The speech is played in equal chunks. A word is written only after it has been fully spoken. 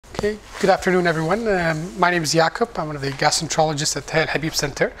Okay, good afternoon, everyone. My name is Yacoup. I'm one of the gastroenterologists at the Habib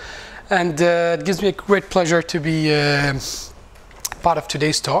Center, and it gives me a great pleasure to be part of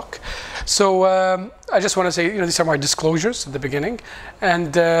today's talk. So I just want to say, these are my disclosures at the beginning,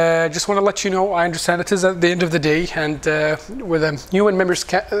 and just want to let you know, I understand it is at the end of the day, and with a human members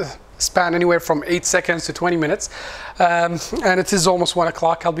span anywhere from 8 seconds to 20 minutes, and it is almost 1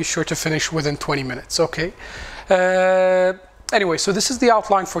 o'clock. I'll be sure to finish within 20 minutes, okay? Anyway, so this is the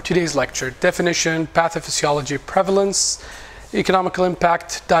outline for today's lecture: definition, pathophysiology, prevalence, economical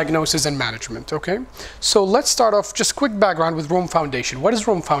impact, diagnosis, and management, okay? So let's start off, just quick background with Rome Foundation. What is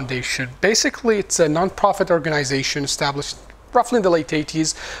Rome Foundation? Basically, it's a non-profit organization established roughly in the late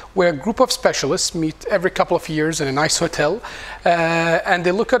 80s, where a group of specialists meet every couple of years in a nice hotel, and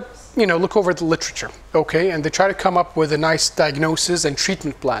they look over the literature, okay? And they try to come up with a nice diagnosis and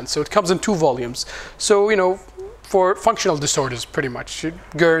treatment plan. So it comes in 2 volumes. So, for functional disorders, pretty much: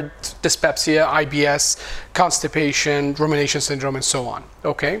 GERD, dyspepsia, IBS, constipation, rumination syndrome, and so on,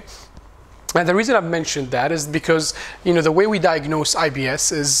 okay? And the reason I've mentioned that is because, the way we diagnose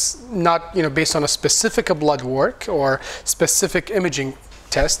IBS is not, based on a specific blood work or specific imaging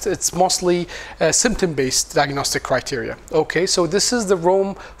test. It's mostly symptom-based diagnostic criteria. Okay, so this is the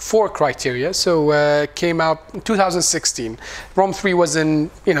Rome 4 criteria. So came out in 2016. Rome 3 was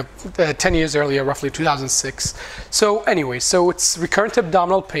in 10 years earlier, roughly 2006. So anyway, so it's recurrent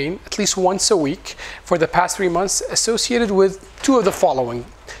abdominal pain at least once a week for the past 3 months, associated with 2 of the following.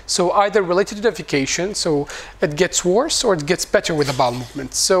 So either related to defecation, so it gets worse, or it gets better with the bowel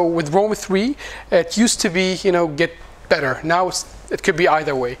movement. So with Rome 3, it used to be, get better. Now it could be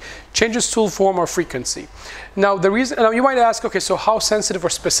either way. Changes stool form or frequency. Now you might ask, okay, so how sensitive or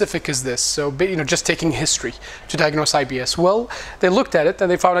specific is this? So just taking history to diagnose IBS. Well, they looked at it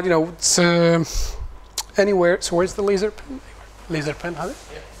and they found out, it's anywhere. So where's the laser pen? Laser pen, have it?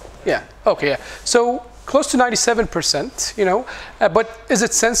 Yeah. Okay. Yeah. So close to 97%, but is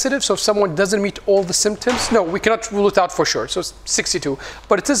it sensitive? So if someone doesn't meet all the symptoms, no, we cannot rule it out for sure. So it's 62,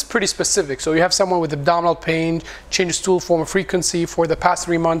 but it is pretty specific. So you have someone with abdominal pain, change of stool form or frequency for the past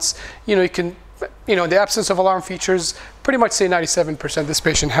 3 months, you can, in the absence of alarm features, pretty much say 97% this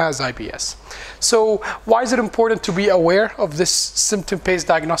patient has IBS. So why is it important to be aware of this symptom-based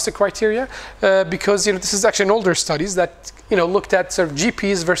diagnostic criteria? Because this is actually an older studies that looked at sort of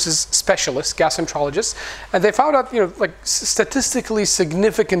GPs versus specialists, gastroenterologists, and they found out like statistically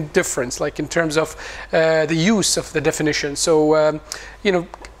significant difference, like in terms of the use of the definition. So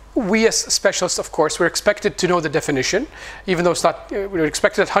we as specialists, of course, we're expected to know the definition, even though it's not, we're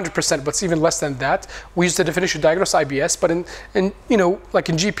expected at 100%, but it's even less than that. We use the definition to diagnose IBS, but like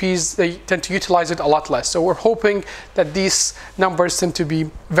in GPs, they tend to utilize it a lot less. So we're hoping that these numbers tend to be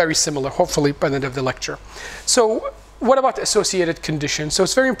very similar, hopefully by the end of the lecture. So what about associated conditions? So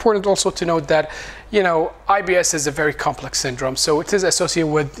it's very important also to note that, IBS is a very complex syndrome. So it is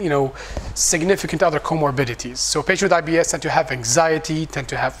associated with, significant other comorbidities. So patients with IBS tend to have anxiety, tend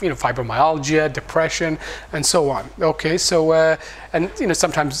to have, fibromyalgia, depression, and so on. Okay, so, and,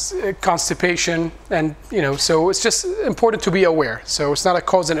 sometimes constipation, and, so it's just important to be aware. So it's not a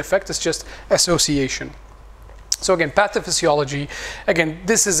cause and effect, it's just association. So again, pathophysiology, again,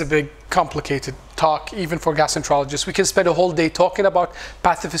 this is a big, complicated talk, even for gastroenterologists. We can spend a whole day talking about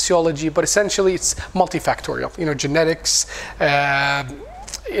pathophysiology, but essentially it's multifactorial. Genetics,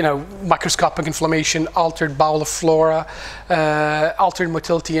 microscopic inflammation, altered bowel flora, altered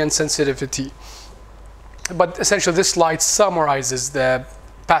motility and sensitivity. But essentially, this slide summarizes the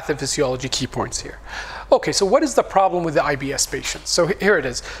pathophysiology key points here. Okay, so what is the problem with the IBS patient? So here it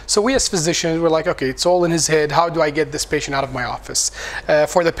is. So we as physicians, we're like, okay, it's all in his head. How do I get this patient out of my office?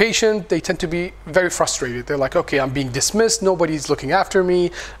 For the patient, they tend to be very frustrated. They're like, okay, I'm being dismissed. Nobody's looking after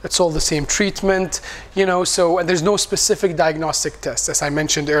me. It's all the same treatment, so, and there's no specific diagnostic test, as I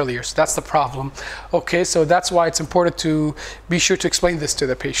mentioned earlier. So that's the problem. Okay, so that's why it's important to be sure to explain this to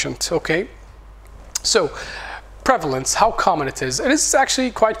the patient, okay? So, prevalence, how common it is. It is actually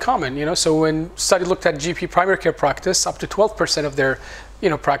quite common, so when study looked at GP primary care practice, up to 12% of their,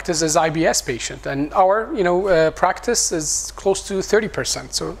 practice is IBS patient. And our, practice is close to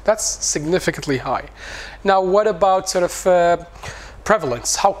 30%. So that's significantly high. Now, what about sort of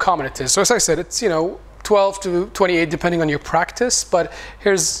prevalence, how common it is? So as I said, it's, 12 to 28, depending on your practice, but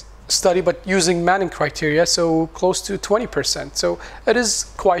here's study, but using Manning criteria, so close to 20%. So it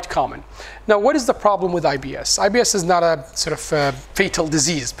is quite common. Now, what is the problem with IBS? IBS is not a sort of fatal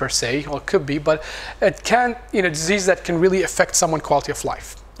disease per se, or it could be, but it can, disease that can really affect someone's quality of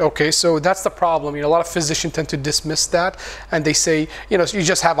life. Okay, so that's the problem. A lot of physicians tend to dismiss that, and they say, you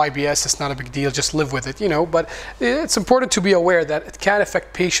just have IBS, it's not a big deal, just live with it, But it's important to be aware that it can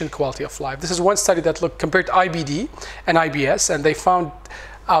affect patient quality of life. This is one study that compared IBD and IBS, and they found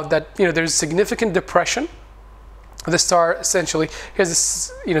out that, there's significant depression. The star essentially has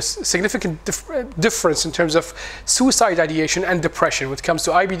this, significant difference in terms of suicide ideation and depression when it comes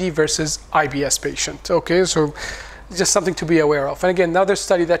to IBD versus IBS patient. Okay, so just something to be aware of. And again, another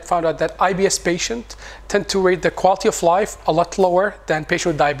study that found out that IBS patients tend to rate their quality of life a lot lower than patients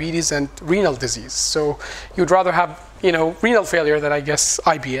with diabetes and renal disease. So you'd rather have, renal failure than, I guess,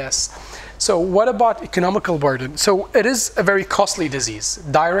 IBS. So what about economical burden? So it is a very costly disease,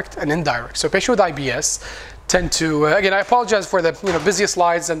 direct and indirect. So patients with IBS tend to, again, I apologize for the busy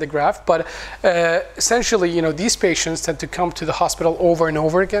slides and the graph, but essentially, these patients tend to come to the hospital over and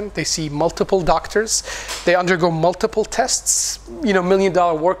over again. They see multiple doctors. They undergo multiple tests, $1 million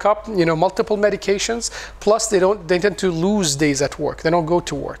workup, multiple medications. Plus, they tend to lose days at work. They don't go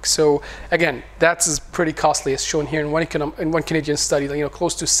to work. So again, that's pretty costly, as shown here in one Canadian study,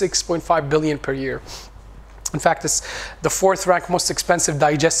 close to $6.5 billion per year. In fact, it's the 4th ranked most expensive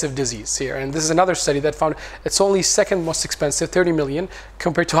digestive disease here. And this is another study that found it's only 2nd most expensive, 30 million,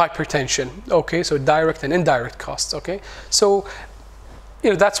 compared to hypertension. Okay, so direct and indirect costs. Okay, so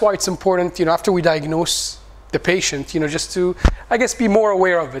that's why it's important, after we diagnose the patient, just to, I guess, be more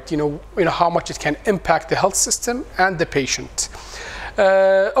aware of it. How much it can impact the health system and the patient.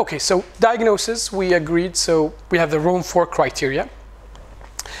 Okay, so diagnosis, we agreed. So we have the Rome 4 criteria.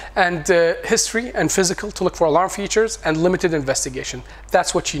 And history and physical to look for alarm features, and limited investigation.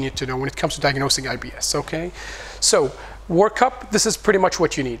 That's what you need to know when it comes to diagnosing IBS, okay? So workup, this is pretty much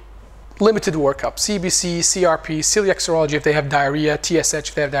what you need. Limited workup, CBC, CRP, celiac serology if they have diarrhea, TSH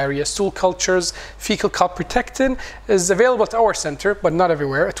if they have diarrhea, stool cultures, fecal calprotectin is available at our center, but not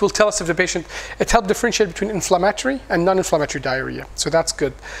everywhere. It will tell us if the patient, it helps differentiate between inflammatory and non-inflammatory diarrhea. So that's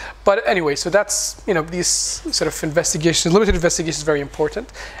good. But anyway, so that's, these sort of investigations, limited investigation is very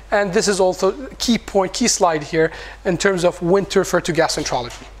important. And this is also a key slide here in terms of when to refer to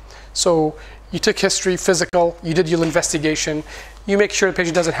gastroenterology. So you took history, physical, you did your investigation, you make sure the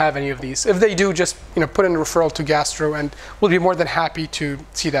patient doesn't have any of these. If they do, just put in a referral to gastro, and we'll be more than happy to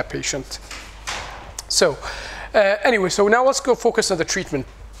see that patient. So anyway, so now let's go focus on the treatment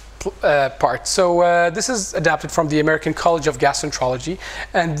part. So this is adapted from the American College of Gastroenterology,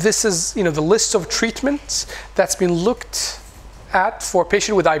 and this is the list of treatments that's been looked at for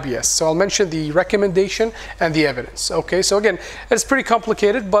patient with IBS. So I'll mention the recommendation and the evidence. Okay, so again, it's pretty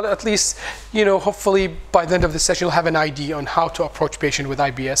complicated, but at least, hopefully by the end of the session, you'll have an idea on how to approach patient with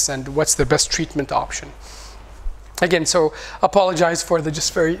IBS and what's the best treatment option. Again, so apologize for the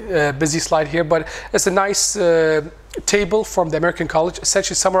just very busy slide here, but it's a nice table from the American College,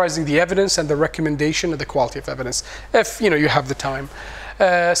 essentially summarizing the evidence and the recommendation and the quality of evidence, if you have the time.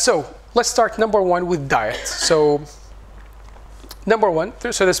 So let's start number 1 with diet. So number 1,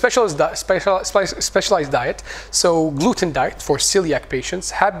 so the specialized diet, so gluten diet for celiac patients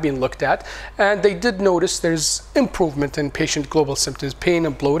have been looked at, and they did notice there's improvement in patient global symptoms, pain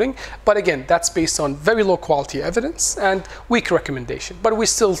and bloating, but again, that's based on very low quality evidence and weak recommendation, but we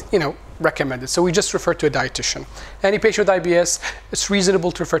still, recommend it. So we just refer to a dietitian. Any patient with IBS, it's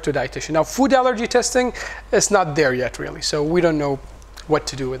reasonable to refer to a dietitian. Now, food allergy testing is not there yet, really, so we don't know what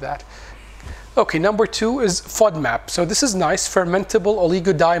to do with that. Okay, number 2 is FODMAP. So this is nice, fermentable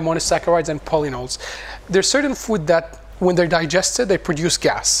oligodimonosaccharides and polynols. There's certain food that when they're digested, they produce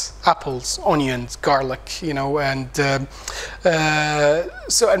gas. Apples, onions, garlic, and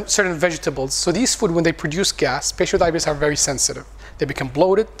certain vegetables. So these food, when they produce gas, patients with IBS are very sensitive. They become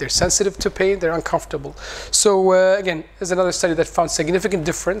bloated, they're sensitive to pain, they're uncomfortable. So again, there's another study that found significant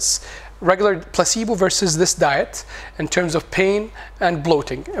difference, regular placebo versus this diet, in terms of pain and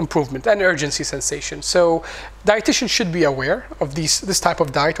bloating improvement and urgency sensation. So dietitians should be aware of this type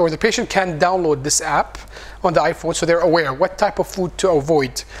of diet, or the patient can download this app on the iPhone so they're aware what type of food to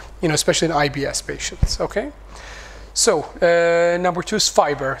avoid, especially in IBS patients, okay? So number 2 is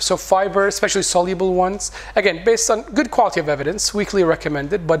fiber. So fiber, especially soluble ones, again, based on good quality of evidence, weekly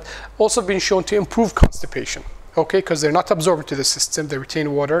recommended, but also been shown to improve constipation, okay, because they're not absorbed to the system, they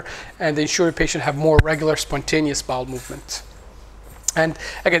retain water, and they ensure the patient have more regular spontaneous bowel movement. And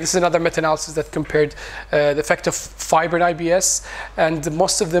again, this is another meta-analysis that compared the effect of fiber in IBS, and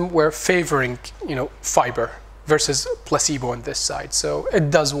most of them were favoring, fiber versus placebo on this side. So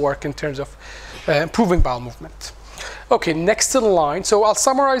it does work in terms of improving bowel movement. Okay, next in line, so I'll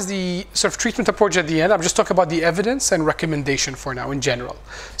summarize the sort of treatment approach at the end. I'm just talking about the evidence and recommendation for now in general.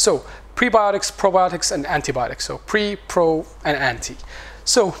 So prebiotics, probiotics, and antibiotics. So pre, pro, and anti.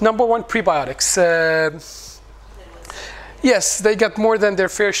 So number one, prebiotics. Yes, they got more than their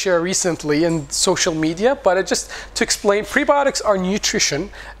fair share recently in social media, but just to explain, prebiotics are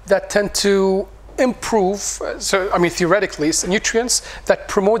nutrition that tend to improve, theoretically, it's nutrients that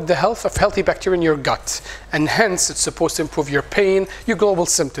promote the health of healthy bacteria in your gut, and hence it's supposed to improve your pain, your global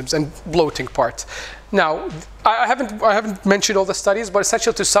symptoms, and bloating part. Now, I haven't mentioned all the studies, but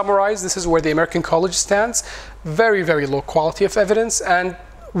essentially to summarize, this is where the American College stands. Very, very low quality of evidence and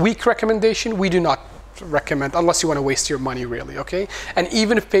weak recommendation. We do not recommend unless you want to waste your money, really. Okay, and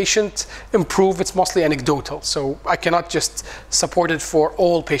even if patients improve, it's mostly anecdotal, so I cannot just support it for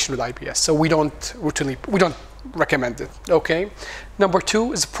all patients with IBS. So we don't recommend it. Okay, number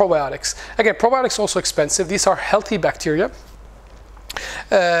two is probiotics. Again, probiotics are also expensive. These are healthy bacteria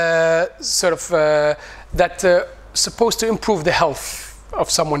that supposed to improve the health of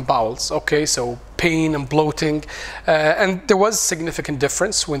someone's bowels. Okay, so pain and bloating, and there was significant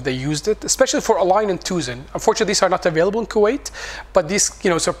difference when they used it, especially for align and tuzin. Unfortunately, these are not available in Kuwait, but these,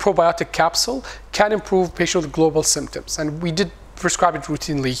 probiotic capsule can improve patient with global symptoms, and we did prescribe it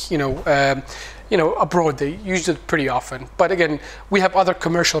routinely. Abroad they used it pretty often. But again, we have other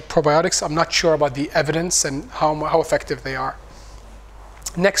commercial probiotics. I'm not sure about the evidence and how effective they are.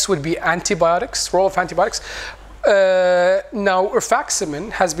 Next would be antibiotics. Role of antibiotics. Now,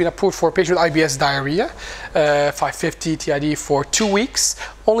 rifaximin has been approved for patients with IBS diarrhea, 550 TID for 2 weeks,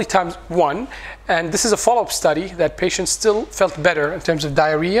 only times 1. And this is a follow-up study that patients still felt better in terms of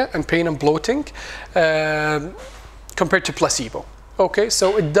diarrhea and pain and bloating compared to placebo. Okay,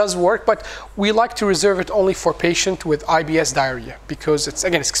 so it does work, but we like to reserve it only for patients with IBS diarrhea because it's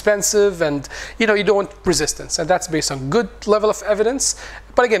expensive and you don't want resistance, and that's based on good level of evidence.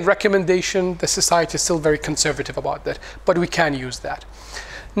 But again, recommendation, the society is still very conservative about that, but we can use that.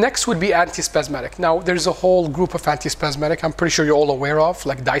 Next would be antispasmodic. Now, there's a whole group of antispasmodic I'm pretty sure you're all aware of,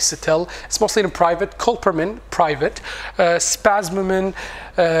 like dicetyl. It's mostly in private, colpermin, private, spasmomin,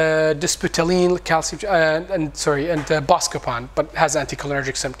 disputylene, calcium, and Buscopan, but has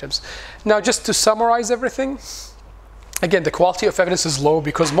anticholinergic symptoms. Now, just to summarize everything, again, the quality of evidence is low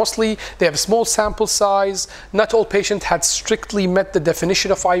because mostly they have a small sample size. Not all patients had strictly met the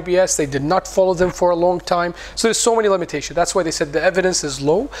definition of IBS. They did not follow them for a long time. So there's so many limitations. That's why they said the evidence is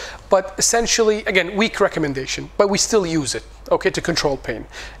low. But essentially, again, weak recommendation. But we still use it, okay, to control pain.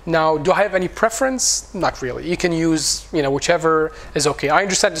 Now, do I have any preference? Not really. You can use, whichever is okay. I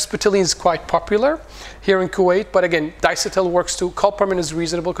understand disputylene is quite popular here in Kuwait. But again, dicetyl works too. Colpermin is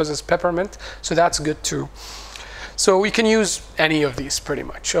reasonable because it's peppermint. So that's good too. So we can use any of these pretty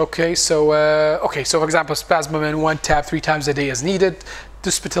much. Okay, so for example, spasmomin 1 tab 3 times a day as needed,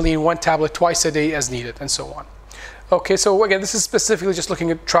 disputylene 1 tablet twice a day as needed, and so on. Okay, so again, this is specifically just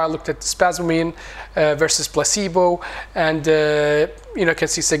looking at trial looked at spasmomin versus placebo, and you can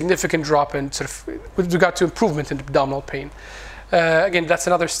see significant drop in with regard to improvement in abdominal pain. Again, that's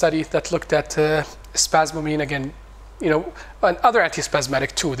another study that looked at spasmomin again, and other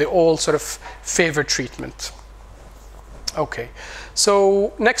antispasmodic too. They all favor treatment. Okay,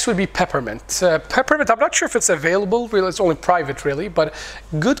 so next would be peppermint. Peppermint, I'm not sure if it's available, really, it's only private really, but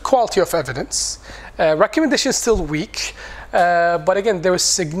good quality of evidence. Recommendation is still weak, but again, there was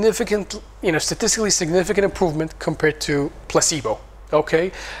significant, statistically significant improvement compared to placebo.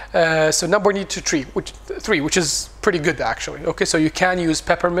 Okay, so number need to treat, which is pretty good actually. Okay, so you can use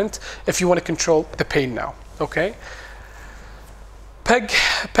peppermint if you want to control the pain now. Okay.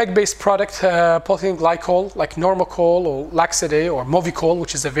 PEG-based product, polyethylene glycol, like Normacol or Laxaday or Movicol,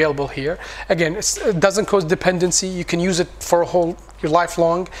 which is available here. Again, it doesn't cause dependency. You can use it for your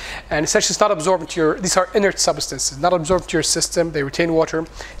lifelong, and essentially it's not absorbed into these are inert substances, not absorbed to your system. They retain water.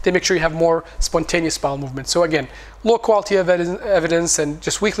 They make sure you have more spontaneous bowel movement. So again, low quality of evidence and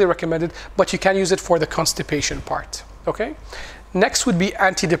just weakly recommended, but you can use it for the constipation part. Okay. Next would be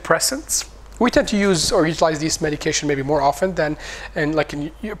antidepressants. We tend to use or utilize these medication maybe more often than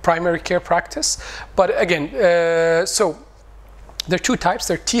in your primary care practice. But again, so there are two types.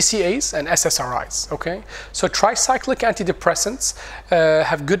 There are TCAs and SSRIs, okay? So tricyclic antidepressants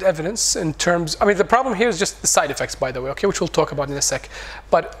have good evidence in terms, the problem here is just the side effects, by the way, okay, which we'll talk about in a sec.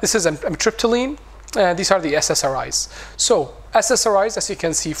 But this is amitriptyline, and these are the SSRIs. So SSRIs, as you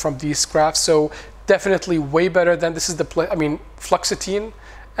can see from these graphs, so definitely way better than, this is the, fluoxetine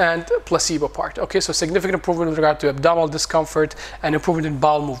and placebo part. Okay, so significant improvement with regard to abdominal discomfort and improvement in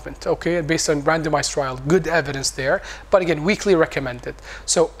bowel movement. Okay, based on randomized trial, good evidence there, but again, weakly recommended.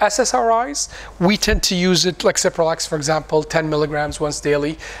 So SSRIs, we tend to use it like Cipralex, for example, 10 milligrams once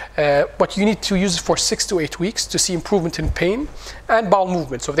daily, but you need to use it for 6 to 8 weeks to see improvement in pain and bowel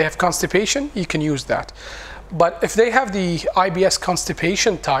movement. So if they have constipation, you can use that. But if they have the IBS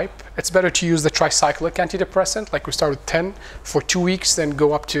constipation type, it's better to use the tricyclic antidepressant, like we start with 10 for 2 weeks, then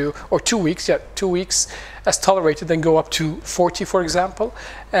go up to, or 2 weeks, 2 weeks as tolerated, then go up to 40, for example.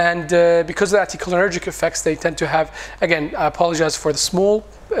 And because of the anticholinergic effects, they tend to have, again, I apologize for the small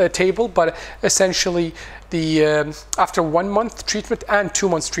table, but essentially the after 1 month treatment and 2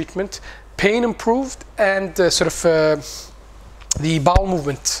 months treatment, pain improved and the bowel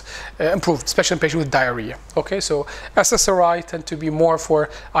movement improved, especially in patients with diarrhea. Okay, so SSRI tend to be more for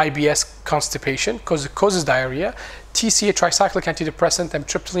IBS constipation because it causes diarrhea. TCA, tricyclic antidepressant, and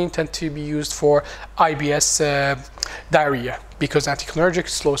tryptophan tend to be used for IBS diarrhea because anticholinergic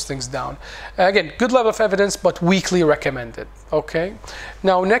slows things down. Again, good level of evidence, but weekly recommended. Okay,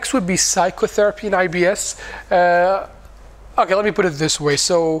 now next would be psychotherapy in IBS. Okay, let me put it this way.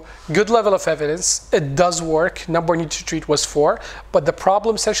 So, good level of evidence. It does work. Number needed to treat was 4, but the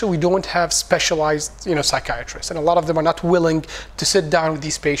problem essentially we don't have specialized, psychiatrists, and a lot of them are not willing to sit down with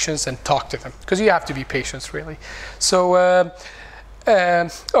these patients and talk to them because you have to be patient, really. So.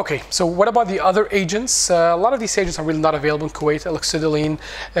 Okay, so what about the other agents? A lot of these agents are really not available in Kuwait. Aloxidilline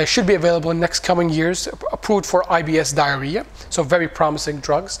should be available in next coming years, approved for IBS diarrhea, so very promising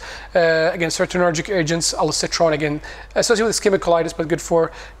drugs. Again, serotonergic agents, allocetrone, again, associated with ischemic colitis, but good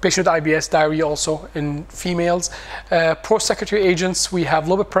for patients with IBS diarrhea also in females. Pro-secretory agents, we have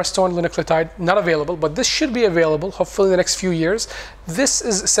lobeprestone, linaclotide, not available, but this should be available, hopefully in the next few years. This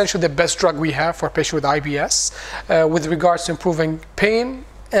is essentially the best drug we have for patients with IBS with regards to improving pain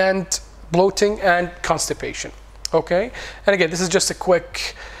and bloating and constipation. Okay, and again, this is just a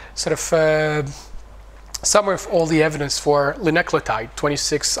quick sort of summary of all the evidence for linaclotide,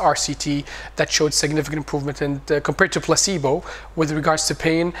 26 RCT, that showed significant improvement in, compared to placebo with regards to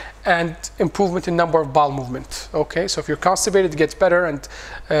pain and improvement in number of bowel movement. Okay, so if you're constipated, it gets better, and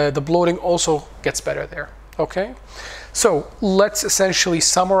the bloating also gets better there. Okay. So let's essentially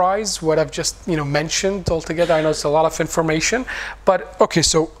summarize what I've just mentioned altogether. I know it's a lot of information, but okay,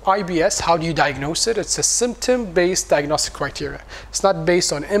 so IBS, how do you diagnose it? It's a symptom-based diagnostic criteria. It's not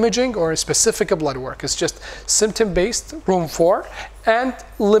based on imaging or a specific blood work. It's just symptom-based, room 4, and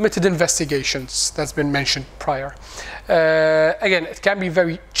limited investigations that's been mentioned prior. Again, it can be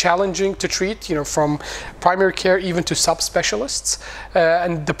very challenging to treat, from primary care even to subspecialists.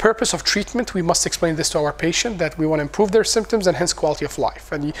 And the purpose of treatment, we must explain this to our patient, that we want to improve their symptoms and hence quality of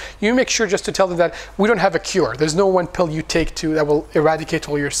life. And you make sure just to tell them that we don't have a cure. There's no one pill you take that will eradicate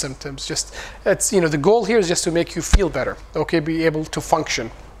all your symptoms. Just, it's, the goal here is just to make you feel better, okay, be able to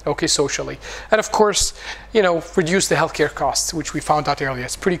function. Okay, socially. And of course, reduce the healthcare costs, which we found out earlier.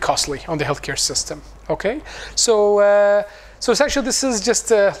 It's pretty costly on the healthcare system. Okay, so so essentially this is just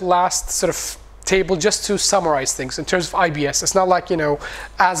a last sort of table just to summarize things in terms of IBS. It's not like,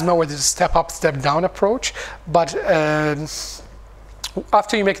 asthma where there's a step up, step down approach, but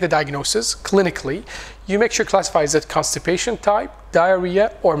after you make the diagnosis clinically, you make sure classify is it constipation type,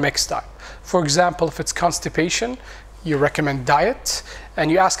 diarrhea, or mixed type. For example, if it's constipation, you recommend diet, and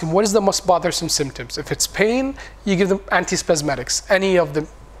you ask them what is the most bothersome symptoms. If it's pain, you give them antispasmodics, any of the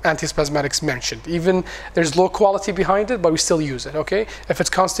antispasmodics mentioned. Even there's low quality behind it, but we still use it, okay? If it's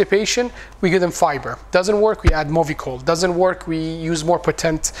constipation, we give them fiber. Doesn't work, we add Movicol. Doesn't work, we use more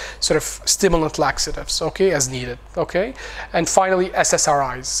potent sort of stimulant laxatives, okay, as needed, okay? And finally,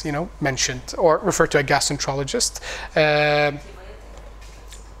 SSRIs, mentioned, or refer to a gastroenterologist.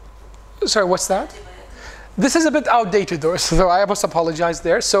 Sorry, what's that? This is a bit outdated though, so I must apologize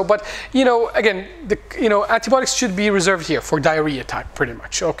there. So, but again, antibiotics should be reserved here for diarrhea type, pretty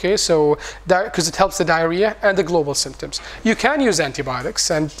much. Okay, so because it helps the diarrhea and the global symptoms. You can use antibiotics,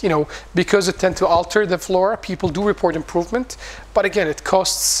 and because it tend to alter the flora, people do report improvement. But again, it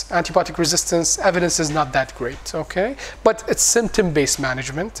costs antibiotic resistance. Evidence is not that great. Okay, but it's symptom-based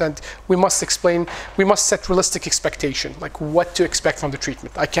management, and we must set realistic expectation, like what to expect from the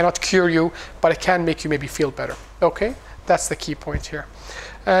treatment. I cannot cure you, but I can make you maybe feel better. Okay, that's the key point here,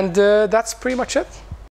 and that's pretty much it.